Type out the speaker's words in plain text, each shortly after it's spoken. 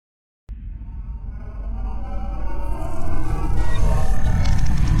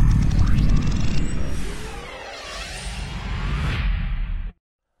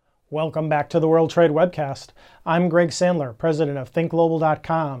Welcome back to the World Trade Webcast. I'm Greg Sandler, president of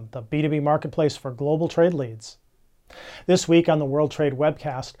ThinkGlobal.com, the B2B marketplace for global trade leads. This week on the World Trade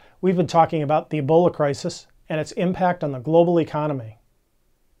Webcast, we've been talking about the Ebola crisis and its impact on the global economy.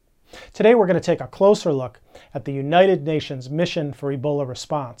 Today we're going to take a closer look at the United Nations mission for Ebola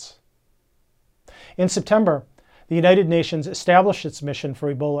response. In September, the United Nations established its mission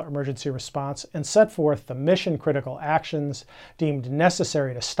for Ebola emergency response and set forth the mission-critical actions deemed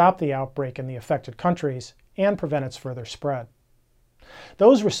necessary to stop the outbreak in the affected countries and prevent its further spread.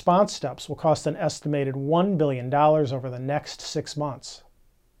 Those response steps will cost an estimated $1 billion over the next 6 months.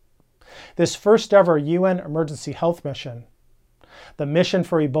 This first-ever UN emergency health mission, the mission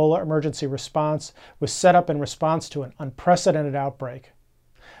for Ebola emergency response, was set up in response to an unprecedented outbreak.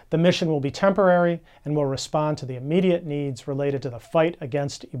 The mission will be temporary and will respond to the immediate needs related to the fight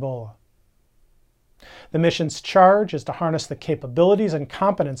against Ebola. The mission's charge is to harness the capabilities and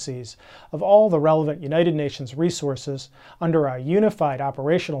competencies of all the relevant United Nations resources under a unified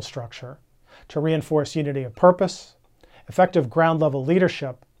operational structure to reinforce unity of purpose, effective ground-level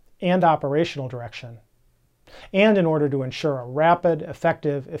leadership, and operational direction, and in order to ensure a rapid,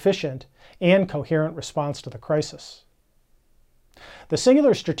 effective, efficient, and coherent response to the crisis. The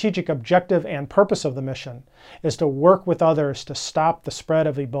singular strategic objective and purpose of the mission is to work with others to stop the spread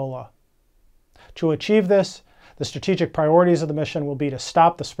of Ebola. To achieve this, the strategic priorities of the mission will be to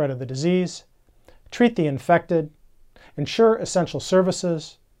stop the spread of the disease, treat the infected, ensure essential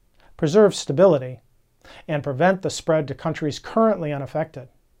services, preserve stability, and prevent the spread to countries currently unaffected.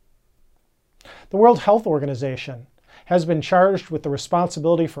 The World Health Organization has been charged with the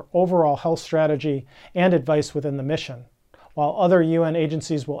responsibility for overall health strategy and advice within the mission, while other UN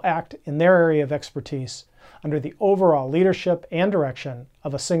agencies will act in their area of expertise under the overall leadership and direction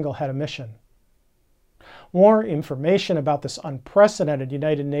of a single head of mission. More information about this unprecedented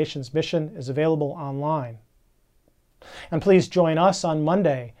United Nations mission is available online. And please join us on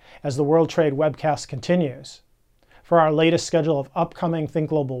Monday as the World Trade Webcast continues. For our latest schedule of upcoming Think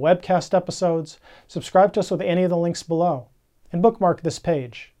Global webcast episodes, subscribe to us with any of the links below and bookmark this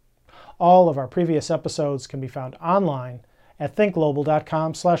page. All of our previous episodes can be found online at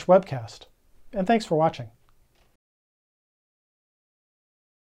thinkglobal.com/webcast. And thanks for watching.